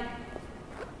 And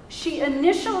she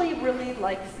initially really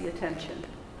likes the attention.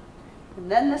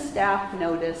 And then the staff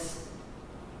notice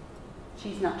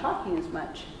she's not talking as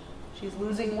much. She's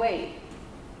losing weight.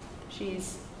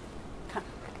 She's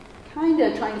kind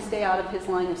of trying to stay out of his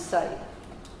line of sight.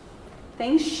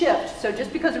 Things shift. So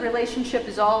just because a relationship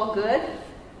is all good,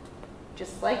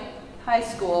 just like high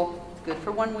school, good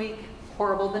for 1 week,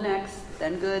 horrible the next,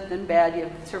 then good, then bad. You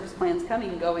have service plans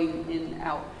coming, going, in,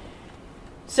 out.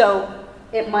 So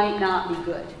it might not be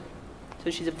good. So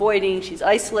she's avoiding, she's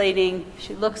isolating,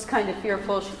 she looks kind of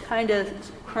fearful, she kind of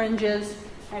cringes.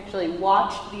 I actually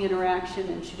watched the interaction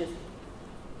and she just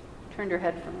turned her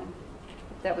head from him.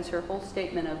 That was her whole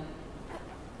statement of,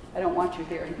 I don't want you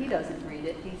here. And he doesn't read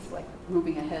it. He's like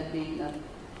moving ahead, being the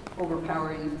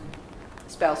overpowering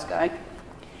spouse guy.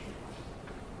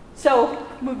 So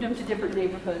moved him to different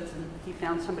neighborhoods and he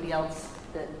found somebody else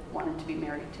that wanted to be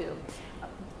married too.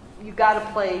 You got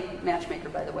to play matchmaker,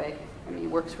 by the way. I mean, it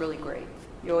works really great.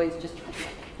 You always just,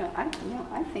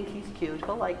 I think he's cute.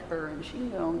 He'll like her, and she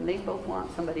can go. And they both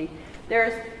want somebody.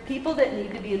 There's people that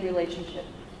need to be in relationship,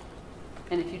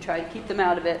 and if you try to keep them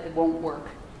out of it, it won't work.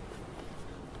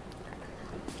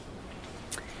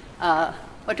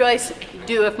 What do I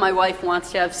do if my wife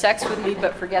wants to have sex with me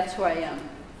but forgets who I am?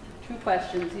 True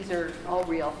questions. These are all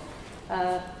real.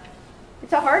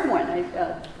 It's a hard one.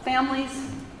 Families,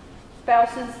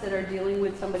 spouses that are dealing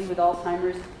with somebody with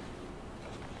Alzheimer's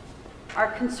are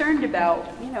concerned about,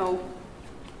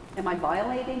 am I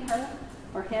violating her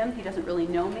or him? He doesn't really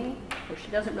know me, or she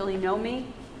doesn't really know me,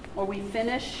 or we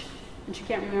finish and she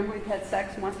can't remember we've had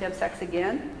sex and wants to have sex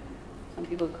again. Some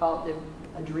people call it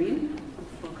a dream. Some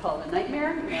people call it a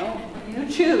nightmare. You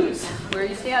choose where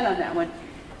you stand on that one.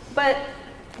 But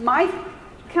my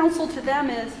counsel to them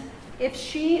is, if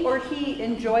she or he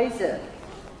enjoys it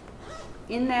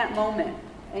in that moment,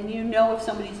 and you know if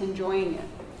somebody's enjoying it,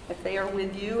 if they are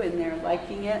with you and they're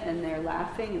liking it and they're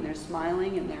laughing and they're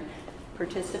smiling and they're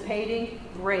participating,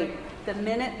 great. The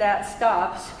minute that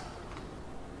stops,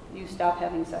 you stop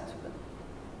having sex with them.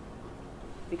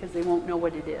 Because they won't know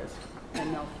what it is.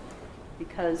 And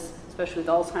because, especially with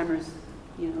Alzheimer's,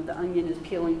 the onion is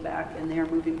peeling back and they're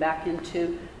moving back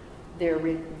into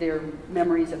their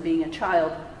memories of being a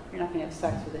child. You're not going to have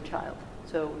sex with a child.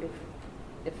 So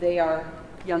if they are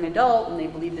young adult and they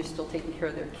believe they're still taking care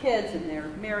of their kids and they're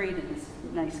married and this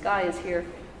nice guy is here,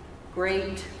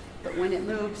 great. But when it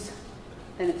moves,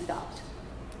 then it stops.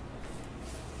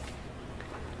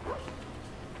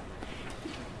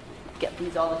 Get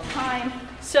these all the time.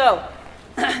 So,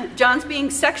 John's being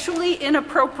sexually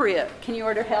inappropriate. Can you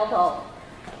order Haldol?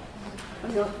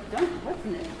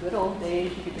 Wasn't it good old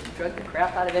days? You could just drug the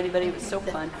crap out of anybody. It was so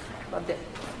fun. Loved it.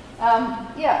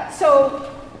 So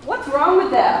what's wrong with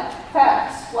that?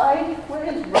 Facts. What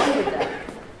is wrong with that?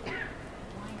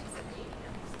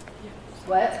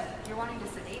 What? You're wanting to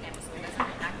sedate him, so he doesn't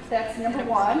act. That's number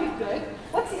one. Good.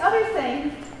 What's the other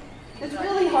thing that's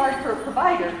really hard for a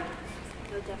provider?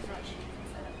 The definition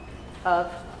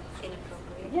Of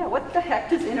inappropriate. Yeah, what the heck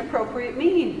does inappropriate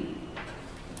mean?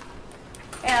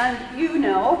 And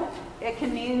it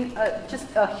can mean just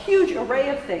a huge array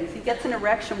of things. He gets an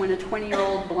erection when a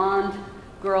 20-year-old blonde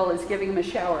girl is giving him a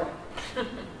shower.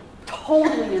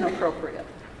 Totally inappropriate.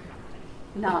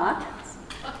 Not.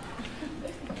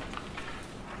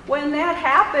 When that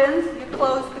happens, you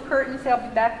close the curtain and say, I'll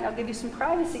be back and I'll give you some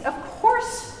privacy. Of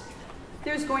course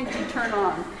there's going to be turn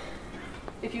on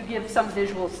if you give some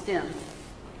visual stim.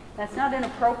 That's not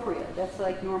inappropriate. That's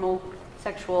like normal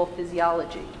sexual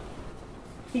physiology.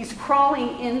 He's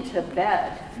crawling into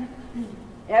bed.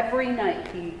 Every night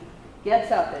he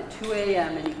gets up at 2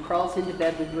 a.m. and he crawls into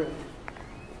bed with Ruth.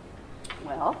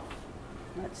 Well,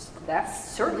 that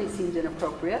certainly seems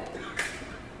inappropriate.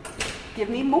 Give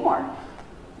me more.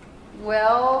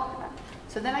 Well,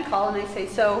 so then I call and I say,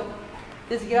 so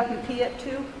does he get up and pee at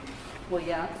 2? Well,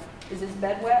 yeah. Is his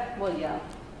bed wet? Well, yeah.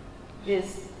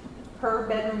 Is her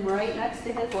bedroom right next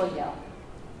to his? Well, yeah.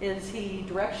 Is he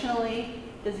directionally?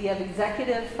 Does he have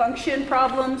executive function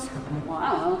problems? Well,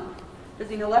 I don't know. Does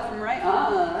he know left from right?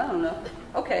 I don't know.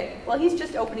 Okay, well, he's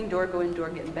just opening door, go in door,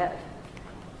 get in bed.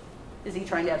 Is he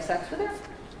trying to have sex with her?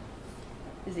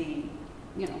 Is he,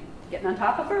 getting on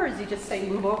top of her? Or is he just saying,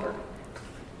 move over?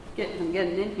 I'm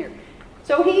getting in here.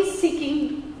 So he's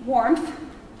seeking warmth,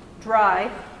 dry,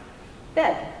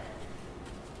 bed.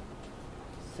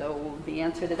 So the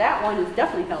answer to that one is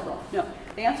definitely held off. No,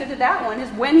 the answer to that one is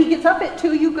when he gets up at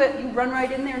 2, you run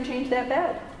right in there and change that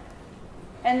bed.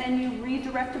 And then you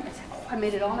redirect him and say, I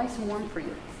made it all nice and warm for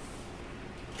you.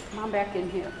 Come on back in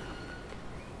here.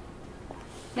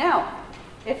 Now,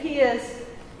 if he is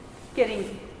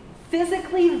getting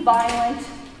physically violent,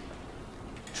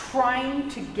 trying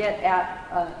to get at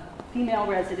a female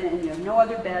resident, and you have no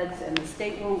other beds, and the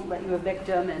state won't let you evict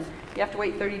him, and you have to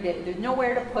wait 30 days, there's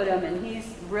nowhere to put him, and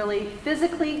he's really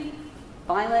physically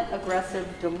violent, aggressive,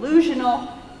 delusional.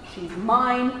 She's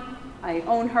mine. I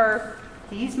own her.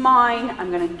 He's mine.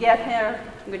 I'm going to get her.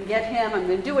 I'm going to get him. I'm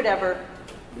going to do whatever.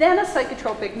 Then a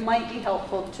psychotropic might be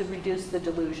helpful to reduce the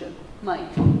delusion. Might.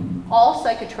 All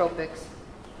psychotropics,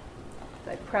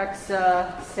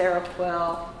 Zyprexa,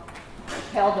 Seroquel,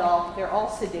 Haldol, they're all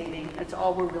sedating. That's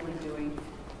all we're really doing.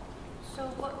 So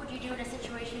what would you do in a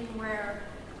situation where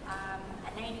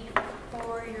a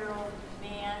 94-year-old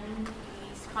man,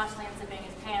 he's constantly unzipping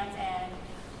his pants and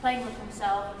playing with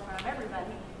himself in front of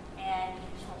everybody, and he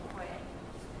just won't quit?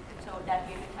 So would that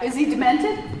be a good time? Is he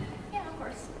demented? Yeah, of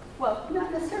course. Well,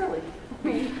 not necessarily. I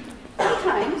mean,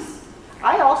 sometimes.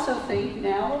 I also think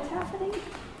now what's happening,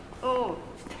 oh,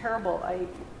 it's terrible.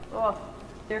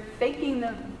 They're faking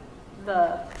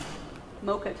the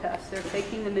MOCA test. They're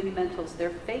faking the mini-mentals. They're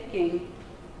faking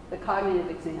the cognitive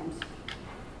exams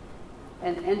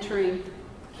and entering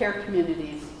care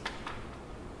communities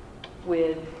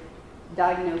with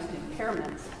diagnosed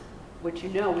impairments, which we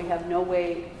have no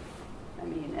way. I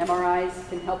mean, MRIs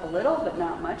can help a little, but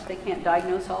not much. They can't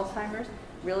diagnose Alzheimer's.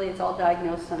 Really, it's all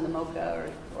diagnosed on the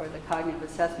MOCA or the cognitive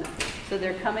assessment. So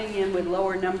they're coming in with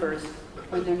lower numbers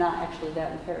when they're not actually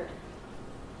that impaired.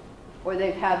 Or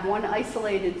they've had one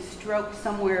isolated stroke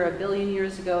somewhere a billion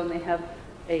years ago, and they have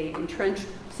a entrenched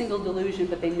single delusion,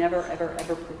 but they never, ever,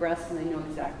 ever progress, and they know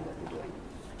exactly what they're doing.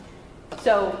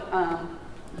 So,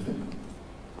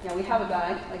 yeah, we have a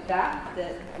guy like that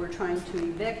we're trying to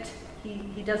evict.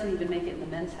 He doesn't even make it in the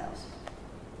men's house.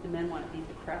 The men want to beat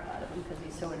the crap out of him because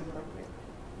he's so inappropriate.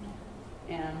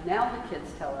 And now the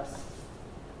kids tell us,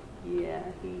 yeah,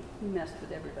 he messed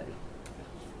with everybody.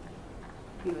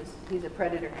 He's a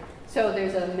predator. So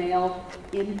there's a male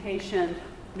inpatient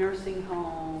nursing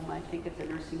home, I think it's a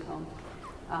nursing home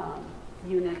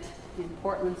unit in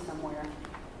Portland somewhere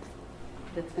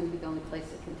that's going to be the only place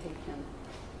that can take him.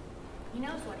 He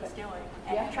knows what he's doing,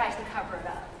 and Yeah. he tries to cover it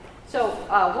up. So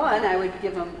one,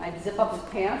 I'd zip up his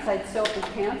pants, I'd sew up his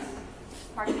pants.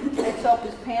 Pardon? I'd sew up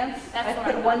his pants. That's I'd what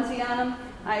put a I onesie on him.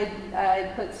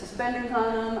 I'd put suspenders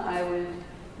on him. I would,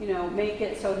 make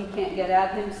it so he can't get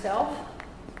at hingself.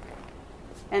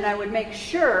 And I would make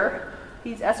sure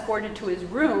he's escorted to his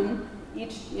room.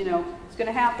 It's going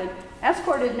to happen.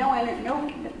 Escorted,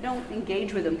 don't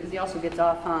engage with him because he also gets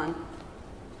off on,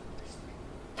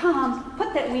 Tom,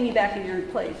 put that weenie back in your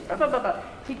place. Blah, blah, blah, blah.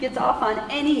 He gets off on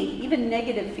even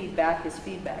negative feedback is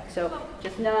feedback. So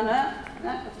just no,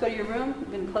 let's go to your room.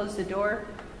 I'm going to close the door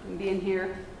and be in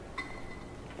here.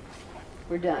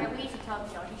 We're done. And we used to tell him,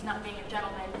 he's not being a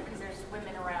gentleman because there's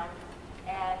women around.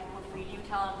 And if we do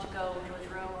tell him to go to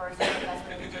his room, or something, that's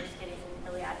when he starts getting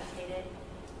really agitated.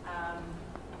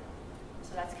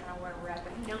 So that's kind of where we're at.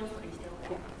 But he knows what he's doing.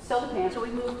 Yeah. Sew the pants. So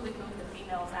we moved the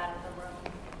females out of the room.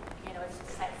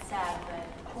 It's sad, but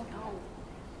oh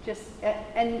no.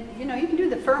 And you can do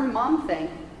the firm mom thing.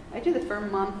 I do the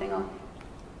firm mom thing.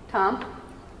 Tom,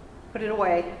 put it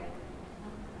away.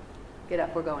 Get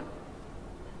up, we're going.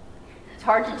 It's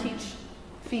hard to teach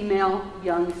female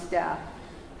young staff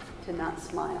to not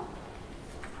smile.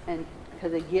 And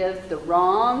because they give the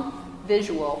wrong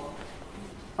visual.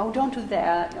 Oh, don't do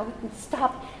that. Oh,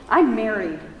 stop. I'm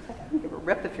married. I don't give a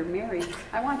rip if you're married.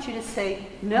 I want you to say,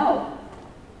 no,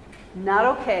 not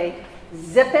okay,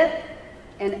 zip it,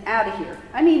 and out of here.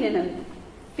 I mean in a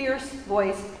fierce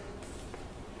voice,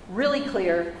 really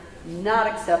clear, not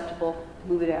acceptable,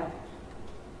 move it out.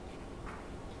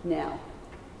 Now.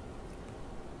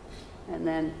 And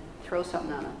then throw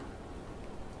something on them.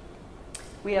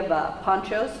 We have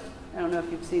ponchos. I don't know if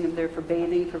you've seen them. They're for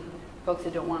bathing. For folks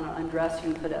that don't want to undress,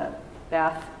 you can put a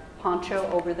bath poncho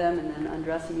over them and then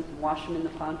undress them. You can wash them in the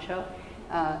poncho.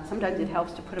 Sometimes it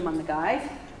helps to put them on the guys.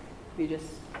 You just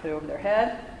put it over their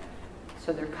head.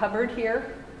 So they're covered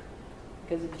here.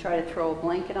 Because if you try to throw a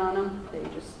blanket on them, they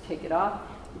just take it off.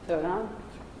 You throw it on.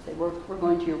 Say, we're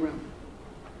going to your room.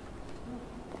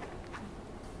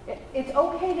 It's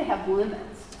okay to have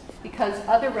limits because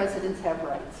other residents have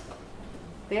rights.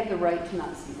 They have the right to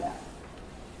not see that.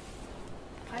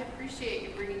 I appreciate you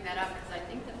bringing that up because I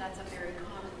think that that's a very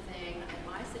common thing. In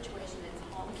my situation,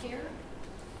 it's home care.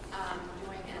 I'm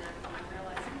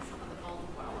realizing some of the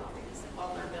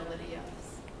vulnerability of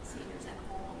seniors at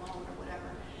home alone or whatever.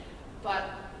 But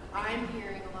I'm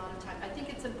hearing a lot of time, I think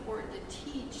it's important to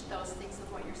teach those things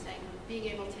of what you're saying, being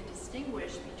able to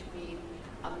distinguish between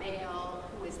a male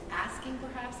who is asking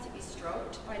perhaps to be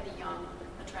stroked by the young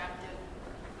attractive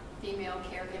female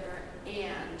caregiver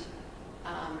and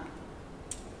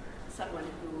someone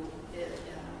who is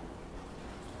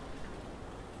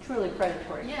Truly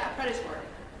predatory. yeah, predatory.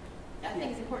 I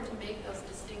think it's important to make those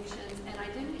distinctions, and I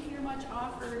didn't hear much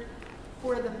offered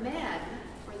for the men,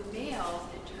 for the males,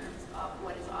 in terms of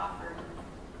what is offered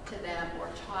to them or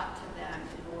taught to them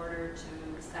in order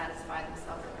to satisfy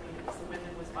themselves. I mean, it was the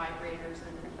women with vibrators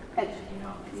and you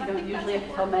know. You I don't think that's usually have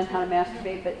to tell men how to important,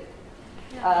 masturbate, but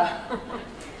Yeah.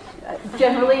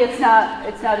 generally it's not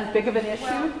as big of an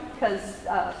issue because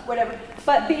whatever.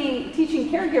 But teaching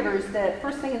caregivers that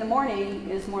first thing in the morning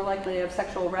is more likely to have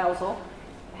sexual arousal,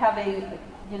 having,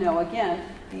 you know, again,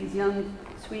 these young,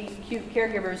 sweet, cute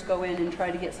caregivers go in and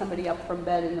try to get somebody up from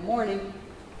bed in the morning,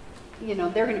 you know,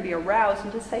 they're going to be aroused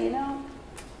and just say, you know,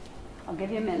 I'll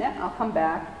give you a minute, I'll come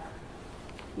back.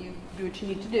 You do what you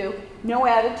need to do. No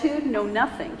attitude, no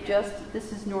nothing, just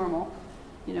this is normal.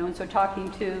 You know, and so talking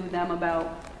to them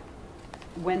about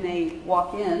when they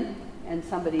walk in and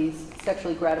somebody's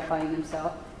sexually gratifying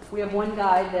themselves. We have one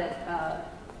guy that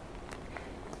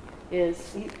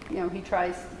he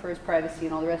tries for his privacy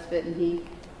and all the rest of it, and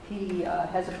he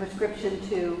has a prescription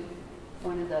to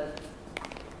one of the,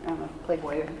 I don't know,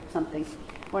 Playboy or something,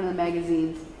 one of the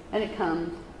magazines, and it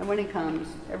comes, and when it comes,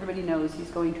 everybody knows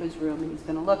he's going to his room and he's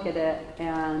going to look at it,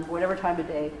 and whatever time of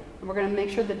day, and we're going to make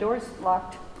sure the door's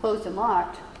closed and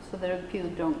locked, so that other people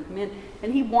don't come in.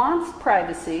 And he wants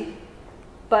privacy,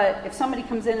 but if somebody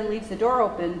comes in and leaves the door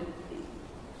open,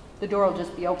 the door will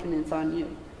just be open and it's on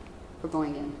you for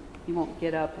going in. He won't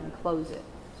get up and close it.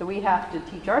 So we have to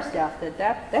teach our staff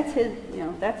that's his, you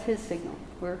know, that's his signal.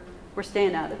 We're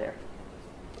staying out of there.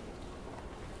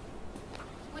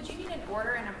 Would you need an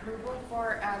order and approval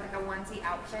for like a onesie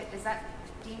outfit? Is that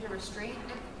deemed a restraint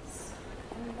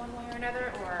in one way or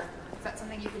another, or is that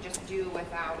something you could just do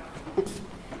without?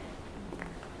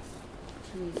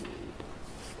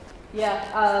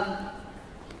 Yeah,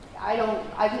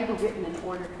 I've never written an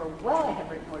order I have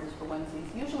written orders for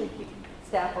onesies. Usually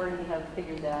staff already have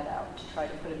figured that out to try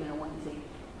to put them in a onesie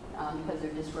because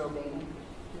they're disrobing and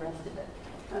the rest of it.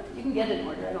 You can get an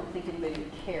order. I don't think anybody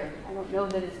would care. I don't know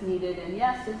that it's needed. And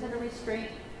yes, is it a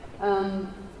restraint?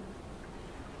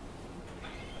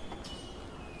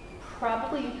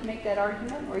 Probably you could make that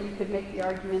argument, or you could make the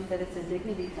argument that it's a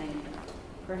dignity thing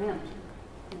for him.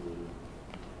 I mean,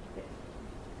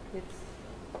 it's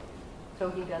so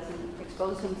he doesn't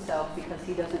expose himself because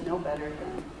he doesn't know better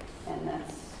than, and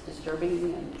that's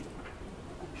disturbing, and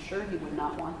I'm sure he would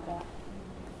not want that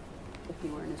if he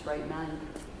were in his right mind.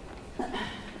 I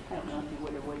don't know if he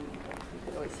would or wouldn't, but you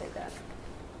could always say that.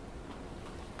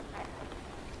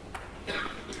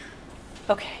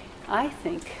 Okay, I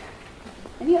think,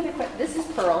 any other questions? This is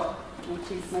Pearl, and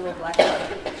she's my little black dog,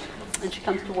 and she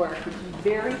comes to work, and she's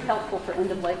very helpful for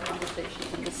end-of-life conversations.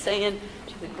 I'm just saying,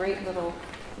 she's a great little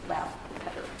lap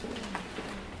petter.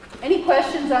 Any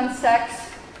questions on sex?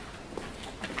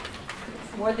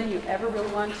 More than you ever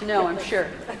really wanted to know, I'm sure.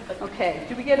 Okay,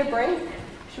 do we get a break?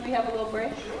 Should we have a little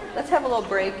break? Let's have a little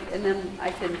break, and then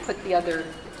I can put the other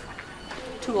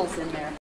tools in there.